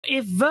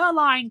if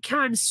Wehrlein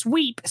can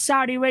sweep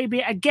Saudi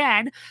Arabia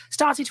again,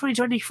 starting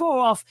 2024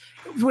 off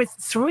with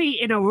 3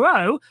 in a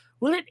row,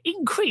 will it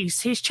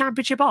increase his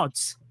championship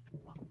odds?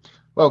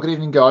 Well, good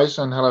evening, guys,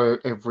 and hello,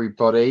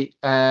 everybody.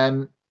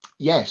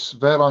 Yes,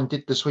 Wehrlein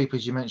did the sweep,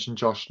 as you mentioned,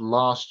 Josh,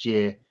 last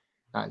year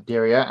at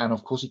Diriyah, and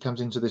of course he comes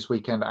into this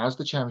weekend as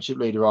the championship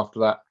leader after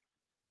that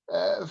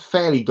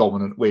fairly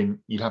dominant win,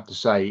 you'd have to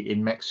say,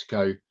 in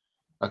Mexico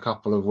a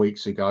couple of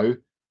weeks ago.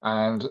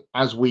 And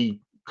as we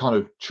kind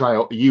of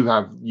trail,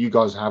 you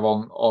guys have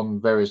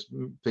on various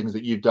things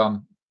that you've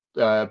done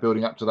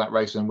building up to that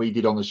race, and we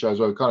did on the show as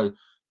well. We kind of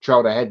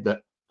trailed ahead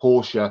that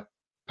Porsche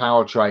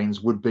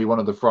powertrains would be one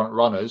of the front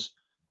runners.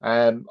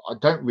 I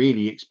don't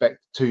really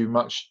expect too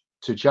much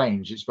to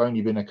change. It's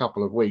only been a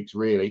couple of weeks,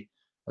 really,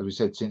 as we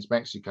said, since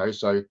Mexico.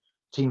 So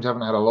teams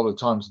haven't had a lot of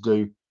time to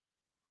do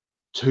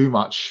too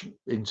much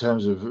in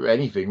terms of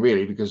anything,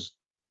 really, because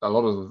a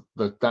lot of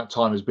that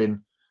time has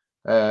been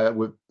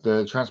with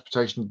the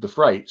transportation of the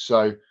freight.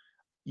 So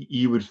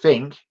you would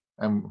think,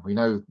 and we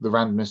know the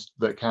randomness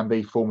that can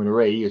be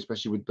Formula E,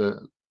 especially with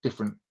the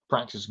different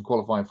practice and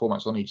qualifying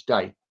formats on each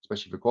day,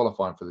 especially for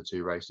qualifying for the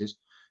 2 races,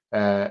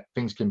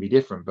 things can be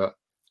different. But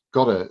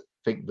got to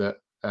think that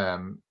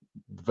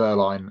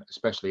Wehrlein,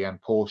 especially,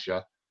 and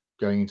Porsche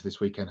going into this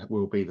weekend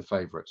will be the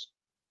favourites.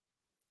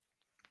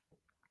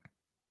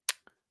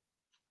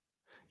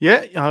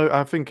 Yeah,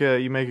 I think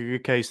you make a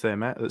good case there,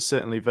 Matt. That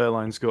certainly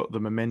Wehrlein's got the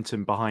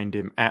momentum behind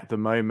him at the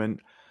moment.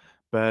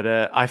 But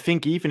I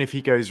think even if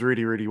he goes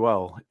really, really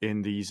well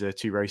in these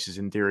 2 races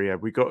in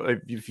Diriyah, we got,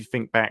 if you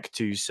think back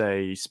to,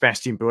 say,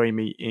 Sebastian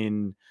Buemi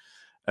in,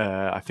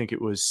 I think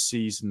it was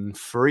season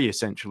 3,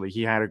 essentially,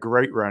 he had a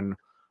great run.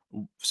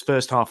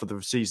 First half of the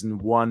season,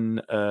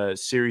 won a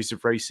series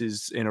of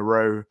races in a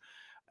row,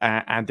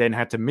 and then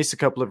had to miss a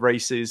couple of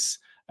races.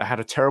 Had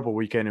a terrible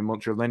weekend in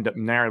Montreal, ended up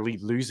narrowly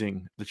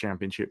losing the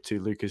championship to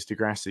Lucas Di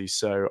Grassi.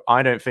 So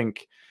I don't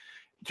think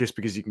just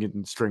because you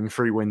can string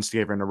 3 wins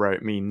together in a row,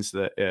 it means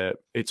that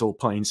it's all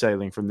plain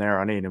sailing from there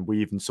on in. And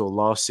we even saw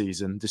last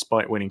season,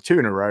 despite winning 2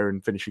 in a row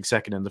and finishing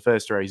second in the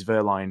first race,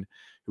 Wehrlein,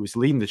 who was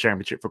leading the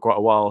championship for quite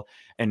a while,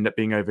 ended up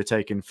being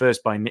overtaken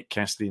first by Nick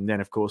Cassidy and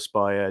then, of course,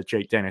 by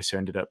Jake Dennis, who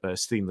ended up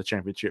stealing the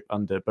championship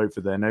under both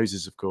of their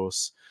noses, of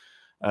course.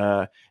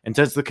 In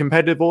terms of the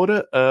competitive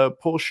order,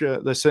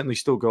 Porsche, they've certainly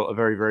still got a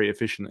very, very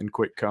efficient and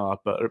quick car,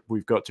 but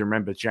we've got to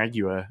remember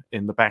Jaguar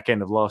in the back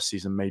end of last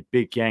season made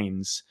big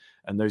gains,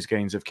 and those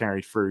gains have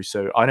carried through.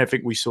 So I don't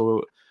think we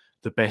saw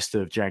the best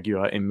of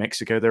Jaguar in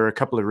Mexico. There are a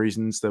couple of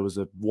reasons. There was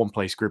a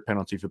 1-place grid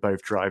penalty for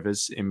both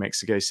drivers in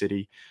Mexico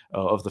City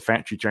of the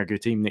factory Jaguar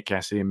team, Nick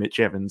Cassidy and Mitch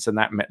Evans, and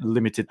that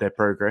limited their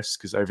progress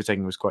because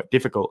overtaking was quite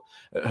difficult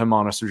at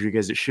Hermanos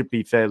Rodriguez. It should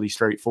be fairly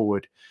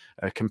straightforward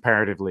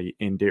comparatively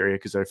in Diriyah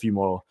because there are a few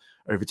more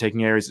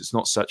overtaking areas. It's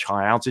not such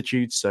high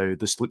altitude, so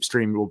the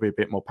slipstream will be a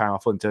bit more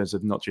powerful in terms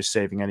of not just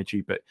saving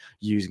energy, but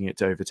using it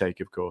to overtake,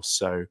 of course.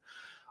 So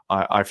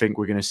I think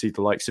we're going to see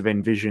the likes of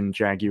Envision,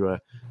 Jaguar,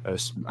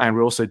 and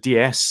we're also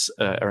DS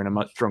are in a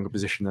much stronger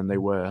position than they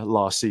were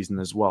last season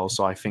as well.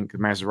 So I think the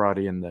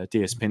Maserati and the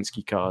DS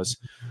Penske cars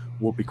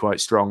will be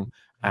quite strong.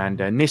 And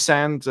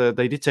Nissan,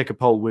 they did take a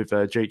poll with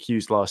Jake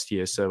Hughes last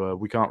year, so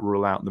we can't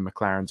rule out the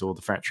McLarens or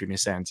the factory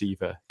Nissans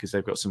either, because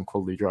they've got some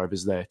quality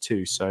drivers there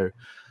too. So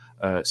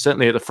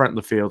certainly at the front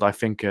of the field, I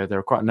think there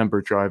are quite a number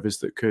of drivers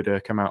that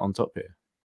could come out on top here.